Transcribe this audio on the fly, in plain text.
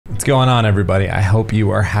What's going on, everybody? I hope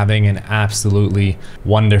you are having an absolutely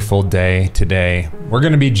wonderful day today. We're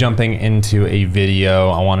going to be jumping into a video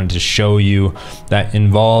I wanted to show you that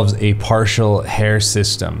involves a partial hair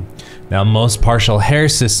system. Now, most partial hair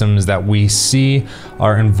systems that we see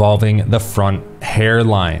are involving the front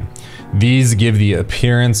hairline. These give the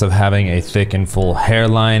appearance of having a thick and full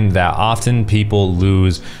hairline that often people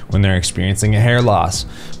lose when they're experiencing a hair loss.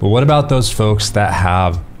 But what about those folks that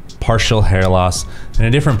have partial hair loss in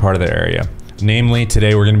a different part of their area? Namely,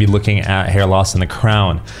 today we're going to be looking at hair loss in the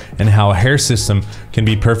crown and how a hair system can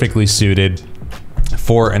be perfectly suited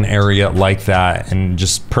for an area like that and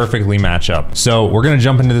just perfectly match up. So we're going to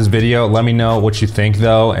jump into this video. Let me know what you think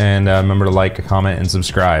though, and remember to like, comment, and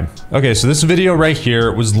subscribe. Okay, so this video right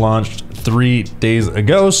here was launched 3 days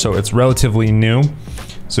ago, so it's relatively new.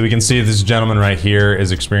 So we can see this gentleman right here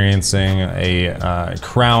is experiencing a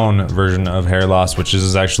crown version of hair loss, which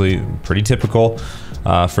is actually pretty typical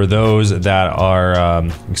for those that are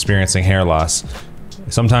experiencing hair loss.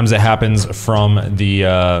 Sometimes it happens from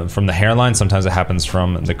the hairline, sometimes it happens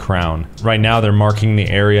from the crown. Right now they're marking the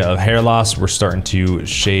area of hair loss. We're starting to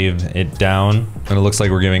shave it down, and it looks like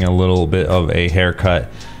we're giving a little bit of a haircut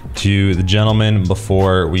to the gentleman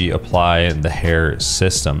before we apply the hair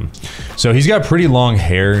system. So he's got pretty long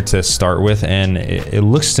hair to start with, and it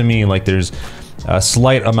looks to me like there's a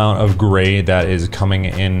slight amount of gray that is coming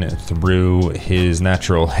in through his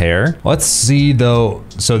natural hair. Let's see though.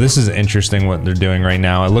 So this is interesting what they're doing right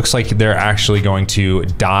now. It looks like they're actually going to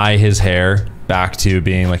dye his hair back to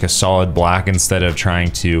being like a solid black instead of trying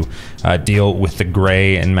to deal with the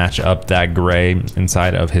gray and match up that gray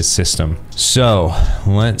inside of his system. So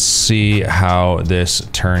let's see how this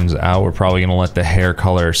turns out. We're probably gonna let the hair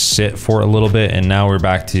color sit for a little bit, and now we're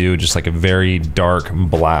back to just like a very dark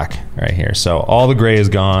black right here. So all the gray is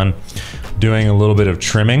gone, doing a little bit of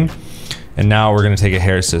trimming, and now we're gonna take a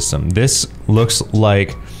hair system. This looks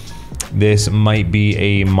like this might be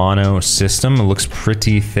a mono system. It looks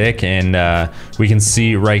pretty thick, and we can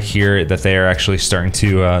see right here that they are actually starting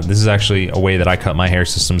to, this is actually a way that I cut my hair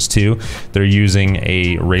systems too. They're using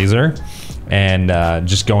a razor and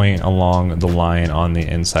just going along the line on the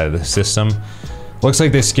inside of the system. Looks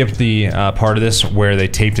like they skipped the part of this where they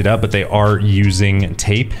taped it up, but they are using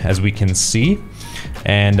tape, as we can see.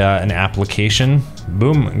 And an application,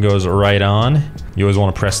 boom, goes right on. You always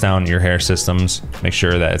want to press down your hair systems, make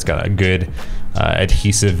sure that it's got a good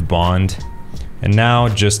adhesive bond. And now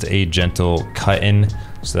just a gentle cut in,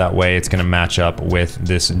 so that way it's going to match up with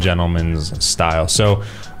this gentleman's style. So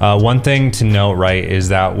one thing to note, right, is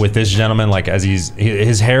that with this gentleman, like as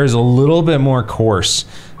his hair is a little bit more coarse,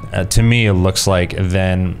 to me it looks like,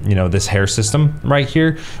 than, you know, this hair system right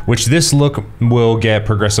here, which this look will get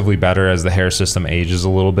progressively better as the hair system ages a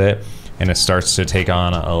little bit and it starts to take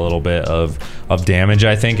on a little bit of damage.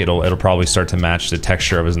 I think it'll probably start to match the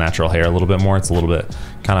texture of his natural hair a little bit more. It's a little bit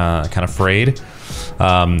kind of frayed,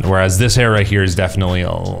 whereas this hair right here is definitely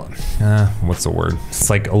what's the word,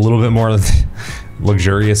 it's like a little bit more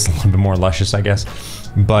luxurious, a little bit more luscious, I guess.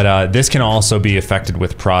 But this can also be affected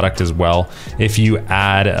with product as well. If you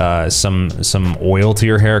add some oil to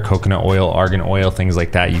your hair, coconut oil, argan oil, things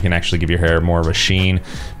like that, you can actually give your hair more of a sheen,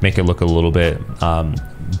 make it look a little bit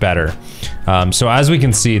better. So as we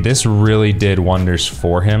can see, this really did wonders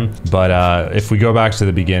for him. But if we go back to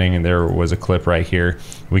the beginning, and there was a clip right here,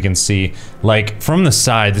 we can see, like, from the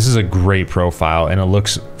side, this is a great profile and it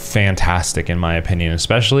looks fantastic in my opinion,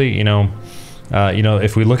 especially, you know,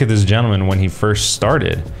 if we look at this gentleman when he first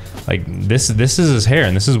started, like this is his hair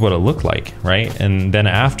and this is what it looked like, right? And then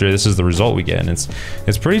after, this is the result we get, and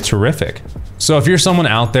it's pretty terrific. So if you're someone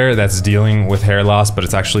out there that's dealing with hair loss, but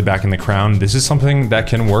it's actually back in the crown, this is something that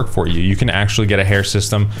can work for you. You can actually get a hair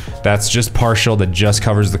system that's just partial, that just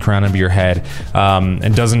covers the crown of your head,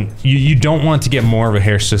 and you don't want to get more of a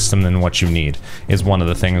hair system than what you need, is one of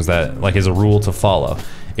the things that, like, is a rule to follow.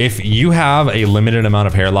 If you have a limited amount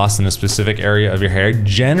of hair loss in a specific area of your hair,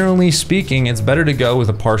 generally speaking, it's better to go with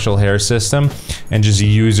a partial hair system and just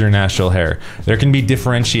use your natural hair. There can be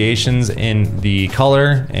differentiations in the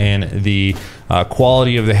color and the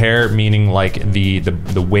quality of the hair, meaning like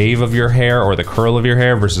the wave of your hair or the curl of your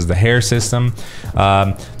hair versus the hair system.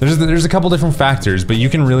 There's a couple different factors, but you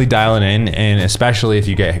can really dial it in, and especially if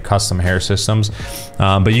you get custom hair systems.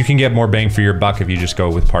 But you can get more bang for your buck if you just go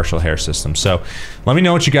with partial hair systems. So let me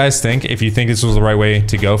know what you guys think, if you think this was the right way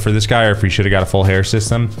to go for this guy, or if we should have got a full hair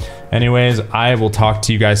system. Anyways, I will talk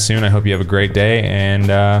to you guys soon. I hope you have a great day, and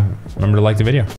remember to like the video.